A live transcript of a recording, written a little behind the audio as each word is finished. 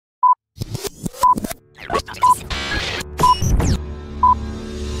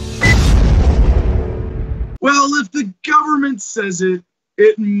well, if the government says it,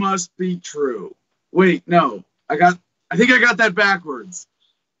 it must be true. Wait, no, I think I got that backwards.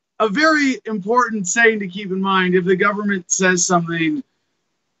 A very important saying to keep in mind: if the government says something,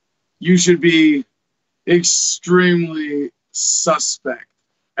 you should be extremely suspect.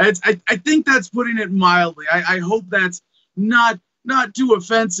 I think that's putting it mildly. I hope that's not too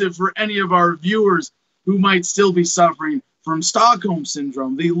offensive for any of our viewers who might still be suffering from Stockholm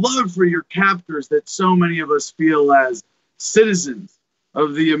Syndrome, the love for your captors that so many of us feel as citizens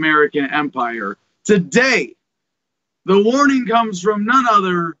of the American empire. Today, the warning comes from none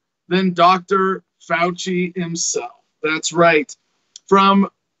other than Dr. Fauci himself. That's right. From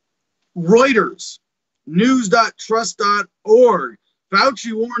Reuters, news.trust.org,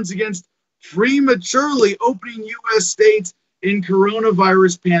 Fauci warns against prematurely opening U.S. states in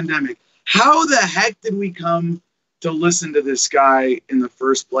coronavirus pandemic. How the heck did we come to listen to this guy in the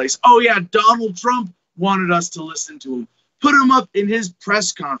first place? Oh yeah, Donald Trump wanted us to listen to him. Put him up in his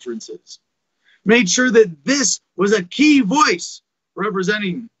press conferences. Made sure that this was a key voice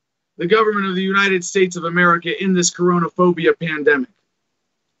representing the government of the United States of America in this coronaphobia pandemic.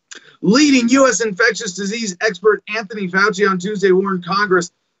 Leading U.S. infectious disease expert Anthony Fauci on Tuesday warned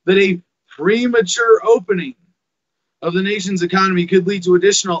Congress that a premature opening of the nation's economy could lead to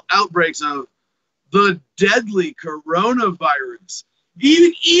additional outbreaks of the deadly coronavirus.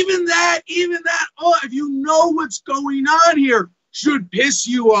 Even that, oh, if you know what's going on here, should piss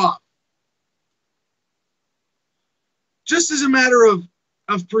you off. Just as a matter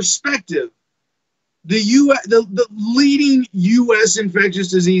of perspective, the leading U.S. infectious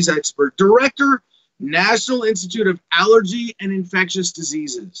disease expert, director, National Institute of Allergy and Infectious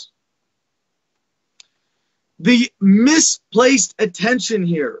Diseases. The misplaced attention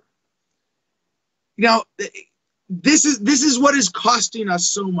here. Now, this is what is costing us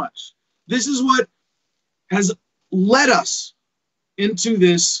so much. This is what has led us into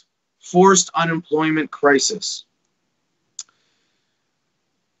this forced unemployment crisis.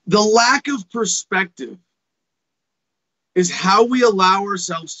 The lack of perspective is how we allow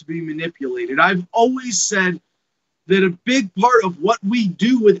ourselves to be manipulated. I've always said that a big part of what we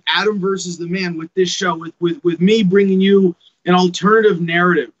do with Adam versus the Man, with this show, with me bringing you an alternative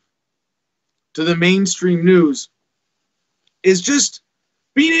narrative to the mainstream news, is just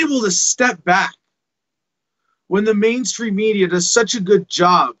being able to step back when the mainstream media does such a good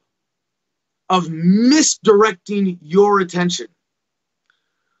job of misdirecting your attention.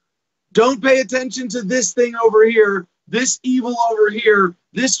 Don't pay attention to this thing over here, this evil over here,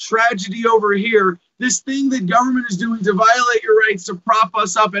 this tragedy over here, this thing that government is doing to violate your rights, to prop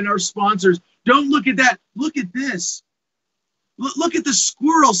us up and our sponsors. Don't look at that. Look at this. Look at the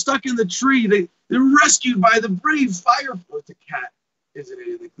squirrel stuck in the tree. They're rescued by the brave fire. Oh, it's a cat. Isn't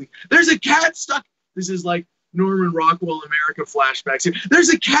it? There's a cat stuck. This is like Norman Rockwell America flashbacks here. There's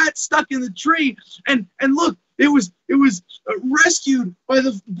a cat stuck in the tree, and look, it was rescued by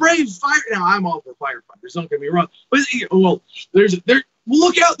the brave fire. Now I'm all for firefighters. Don't get me wrong, but well,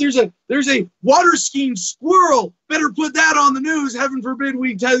 look out. There's a water skiing squirrel. Better put that on the news. Heaven forbid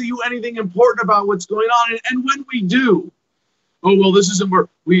we tell you anything important about what's going on, and when we do, oh well, this isn't where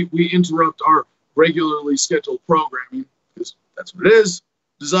we interrupt our regularly scheduled programming, because that's what it is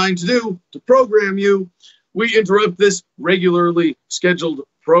designed to do, to program you. We interrupt this regularly scheduled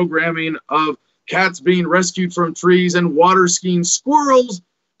programming of cats being rescued from trees and water skiing squirrels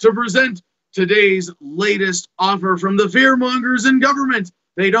to present today's latest offer from the fearmongers in government.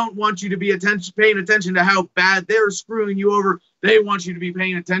 They don't want you to be paying attention to how bad they're screwing you over. They want you to be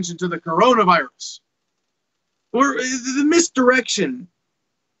paying attention to the coronavirus. Or the misdirection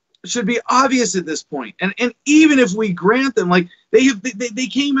should be obvious at this point. And even if we grant them, like they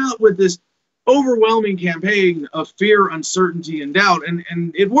came out with this overwhelming campaign of fear, uncertainty, and doubt, and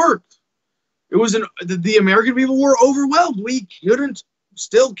it worked. It was the American people were overwhelmed. We couldn't,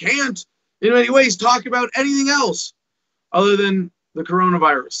 still can't, in many ways, talk about anything else other than the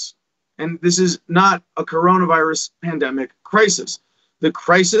coronavirus. And this is not a coronavirus pandemic crisis. The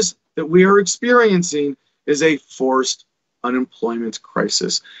crisis that we are experiencing is a forced unemployment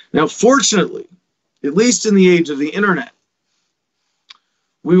crisis. Now, fortunately, at least in the age of the internet,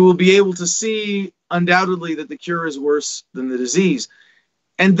 we will be able to see undoubtedly that the cure is worse than the disease.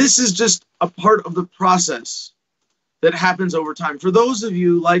 And this is just a part of the process that happens over time. For those of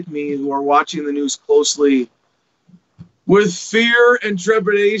you like me who are watching the news closely with fear and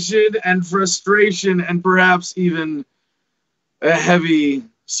trepidation and frustration and perhaps even a heavy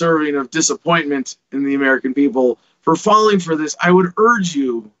serving of disappointment in the American people for falling for this, I would urge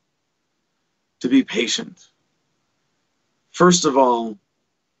you to be patient. First of all,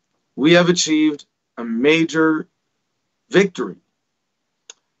 we have achieved a major victory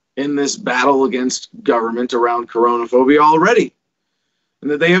in this battle against government around coronaphobia already, and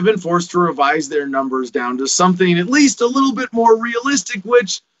that they have been forced to revise their numbers down to something at least a little bit more realistic,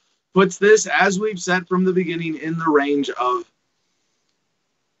 which puts this, as we've said from the beginning, in the range of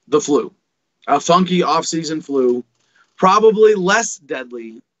the flu. A funky off-season flu, probably less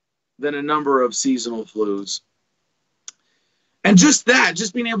deadly than a number of seasonal flus. And just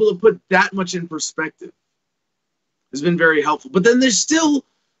being able to put that much in perspective has been very helpful. But then there's still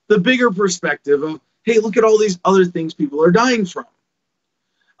the bigger perspective of, hey, look at all these other things people are dying from.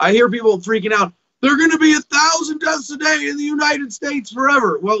 I hear people freaking out, there are going to be 1,000 deaths a day in the United States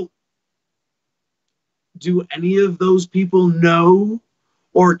forever. Well, do any of those people know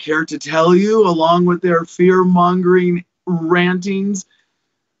or care to tell you, along with their fear-mongering rantings,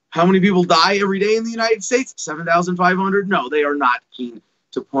 how many people die every day in the United States? 7,500? No, they are not keen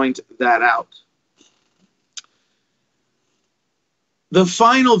to point that out. The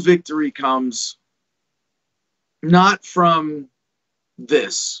final victory comes not from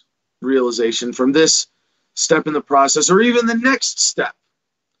this realization, from this step in the process, or even the next step.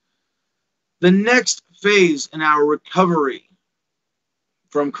 The next phase in our recovery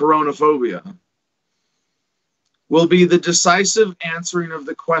from coronaphobia will be the decisive answering of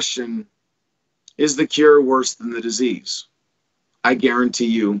the question, is the cure worse than the disease? I guarantee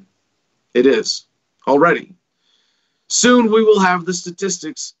you it is already. Soon we will have the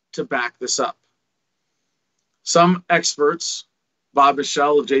statistics to back this up. Some experts, Bob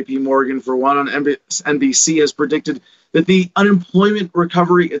Michel of JP Morgan for one on NBC, has predicted that the unemployment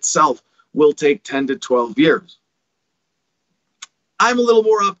recovery itself will take 10 to 12 years. I'm a little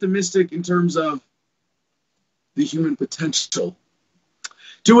more optimistic in terms of the human potential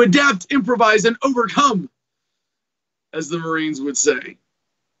to adapt, improvise, and overcome, as the Marines would say.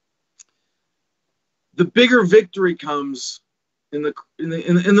 The bigger victory comes in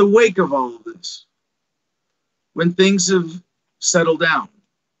the wake of all of this, when things have settled down,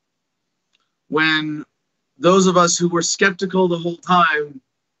 when those of us who were skeptical the whole time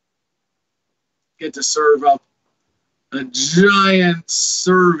get to serve up a giant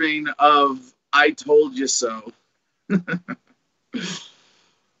serving of I told you so.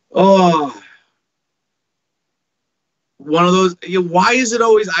 Oh, one of those. Why is it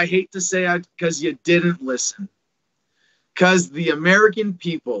always, I hate to say it, because you didn't listen. Because the American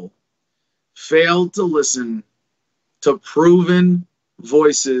people failed to listen to proven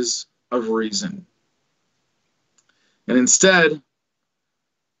voices of reason. And instead,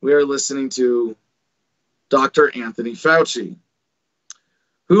 we are listening to Dr. Anthony Fauci,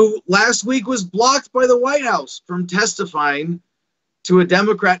 who last week was blocked by the White House from testifying to a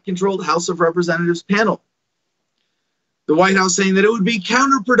Democrat-controlled House of Representatives panel. The White House saying that it would be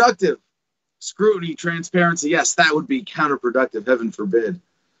counterproductive. Scrutiny, transparency, yes, that would be counterproductive, heaven forbid.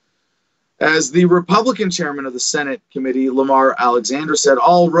 As the Republican chairman of the Senate committee, Lamar Alexander, said,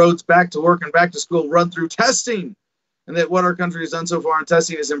 all roads back to work and back to school run through testing, and that what our country has done so far in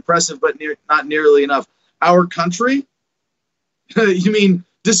testing is impressive, but not nearly enough. Our country? You mean,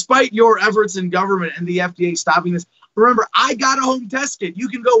 despite your efforts in government and the FDA stopping this? Remember, I got a home test kit. You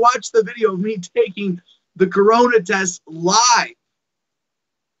can go watch the video of me taking the corona test live.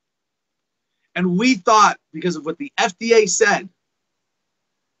 And we thought, because of what the FDA said,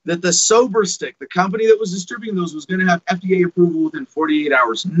 that the Sober Stick, the company that was distributing those, was going to have FDA approval within 48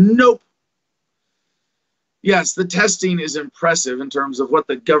 hours. Nope. Yes, the testing is impressive in terms of what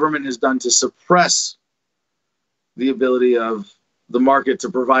the government has done to suppress the ability of the market to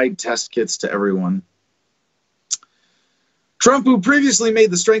provide test kits to everyone. Trump, who previously made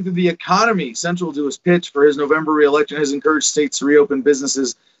the strength of the economy central to his pitch for his November re-election, has encouraged states to reopen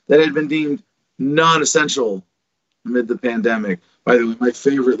businesses that had been deemed non-essential amid the pandemic. By the way, my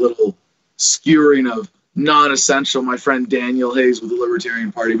favorite little skewering of non-essential, my friend Daniel Hayes with the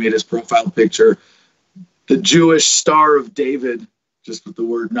Libertarian Party made his profile picture, the Jewish Star of David, just with the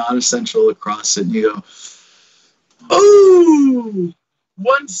word non-essential across it, and you go, ooh,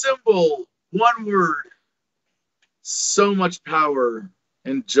 one symbol, one word, so much power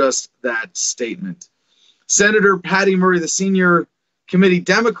in just that statement. Senator Patty Murray, the senior committee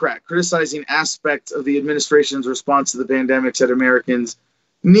Democrat, criticizing aspects of the administration's response to the pandemic, said Americans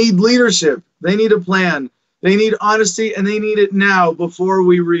need leadership. They need a plan. They need honesty, and they need it now before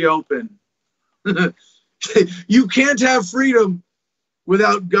we reopen. You can't have freedom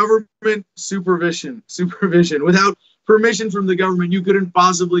without government supervision. Without permission from the government, you couldn't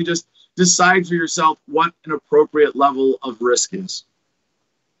possibly just decide for yourself what an appropriate level of risk is.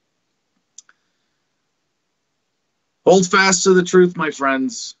 Hold fast to the truth, my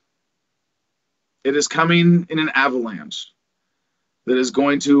friends. It is coming in an avalanche that is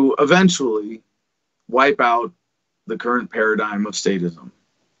going to eventually wipe out the current paradigm of statism.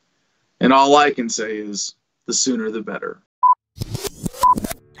 And all I can say is the sooner the better.